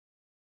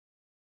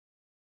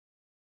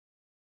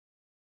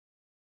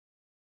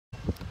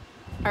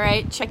All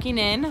right, checking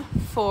in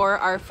for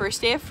our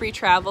first day of free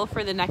travel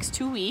for the next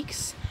 2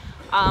 weeks.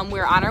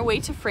 We're on our way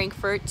to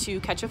Frankfurt to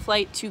catch a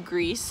flight to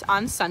Greece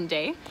on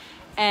Sunday,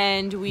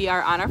 and we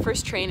are on our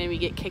first train and we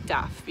get kicked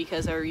off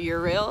because our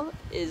Eurail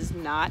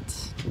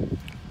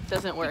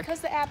doesn't work.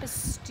 Because the app is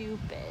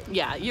stupid.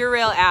 Yeah,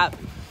 Eurail app,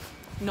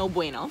 no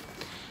bueno.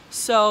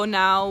 So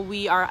now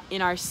we are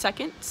in our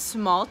second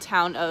small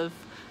town of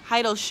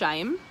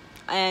Heidelsheim,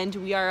 and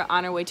we are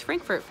on our way to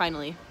Frankfurt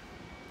finally.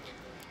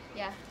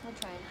 Yeah, we'll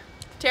try it.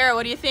 Tara,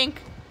 what do you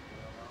think?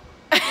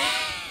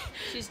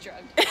 She's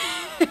drugged.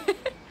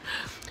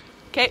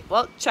 Okay,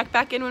 well, check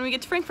back in when we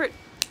get to Frankfurt.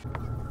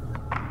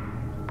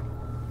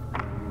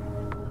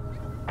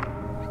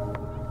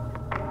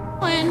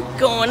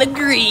 Going to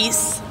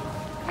Greece.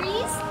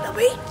 Greece? The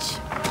beach.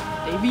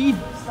 David.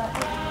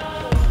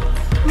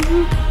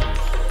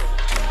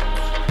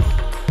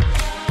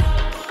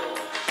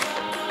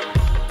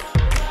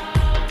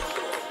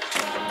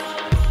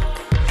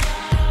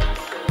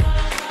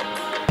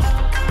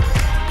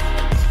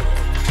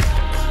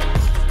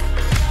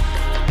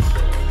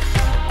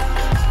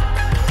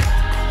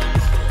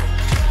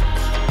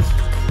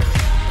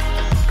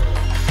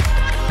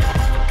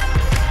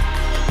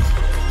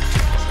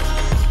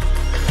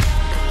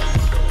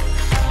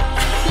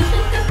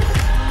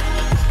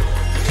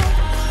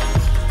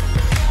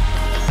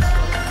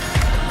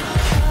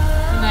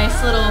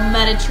 Little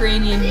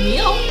Mediterranean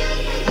meal.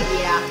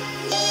 Yeah.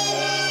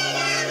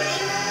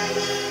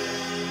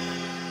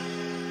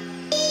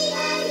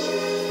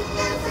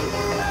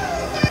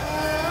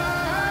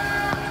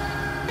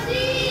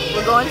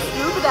 We're going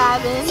scuba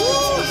diving.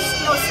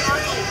 No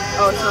snorkeling.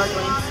 Oh,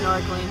 snorkeling.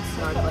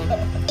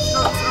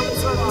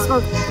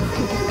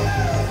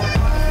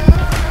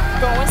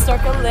 Going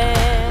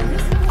snorkeling.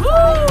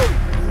 Woo!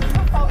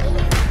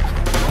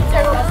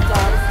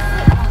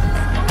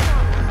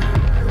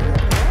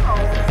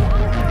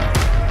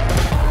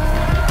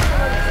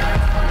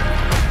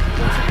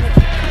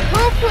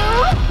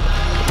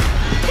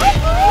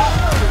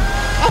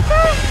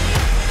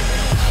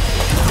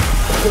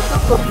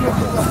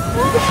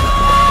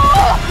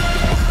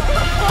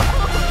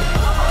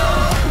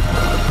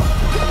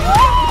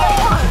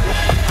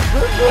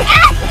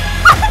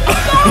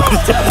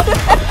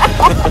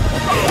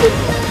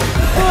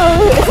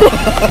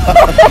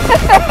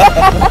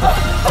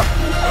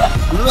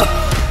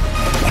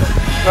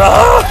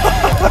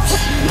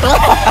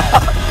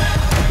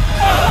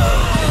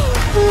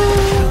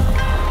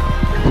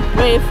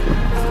 Wave.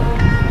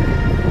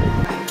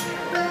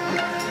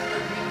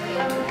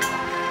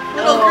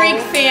 Little Greek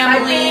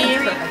family.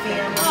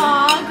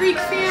 Aw, Greek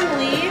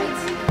family.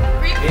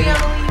 Greek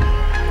family.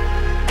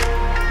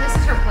 This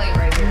is her plate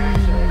right here,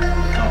 actually.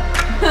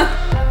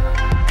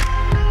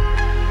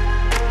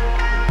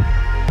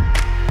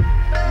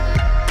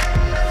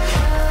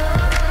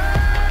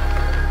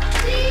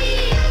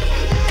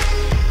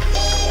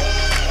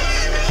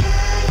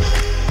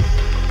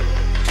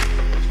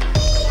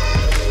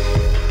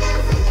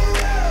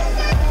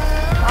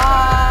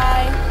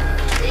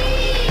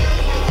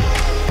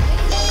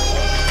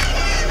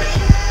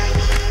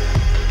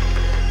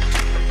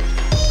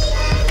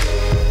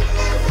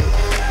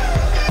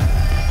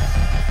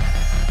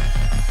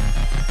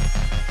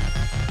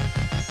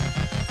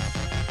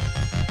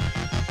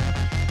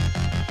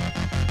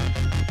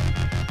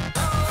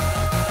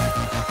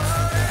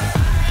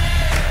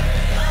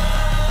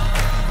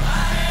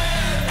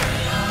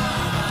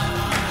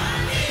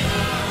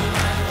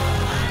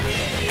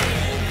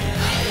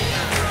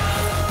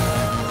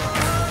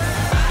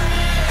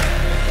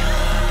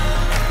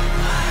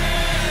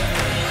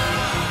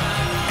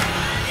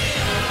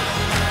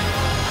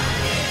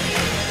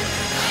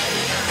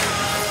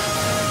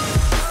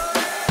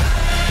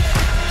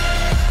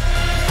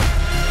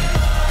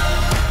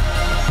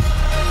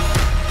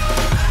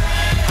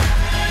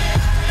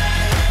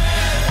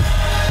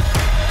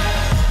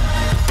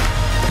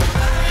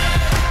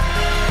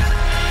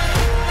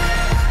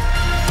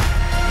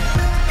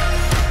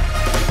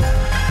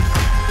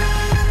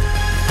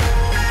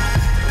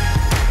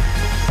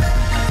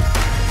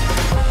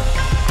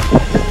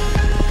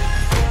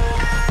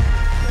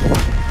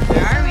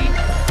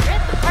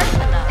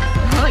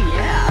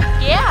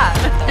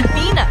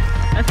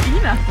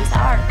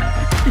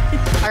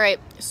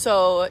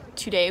 So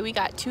today we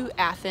got to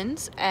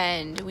Athens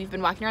and we've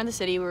been walking around the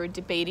city. We were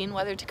debating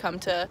whether to come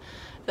to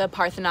the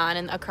Parthenon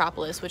and the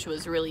Acropolis, which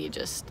was really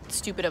just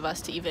stupid of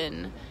us to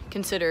even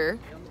consider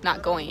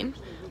not going.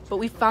 But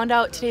we found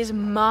out today's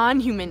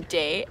Monument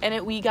Day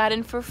and we got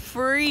in for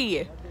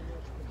free.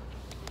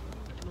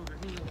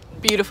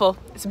 Beautiful.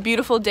 It's a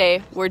beautiful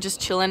day. We're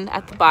just chilling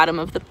at the bottom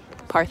of the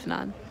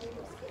Parthenon.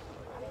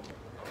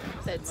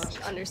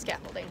 That's under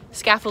scaffolding.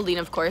 Scaffolding,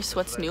 of course,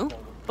 what's new,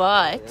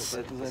 but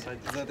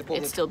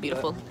it's still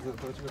beautiful.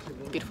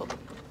 Beautiful.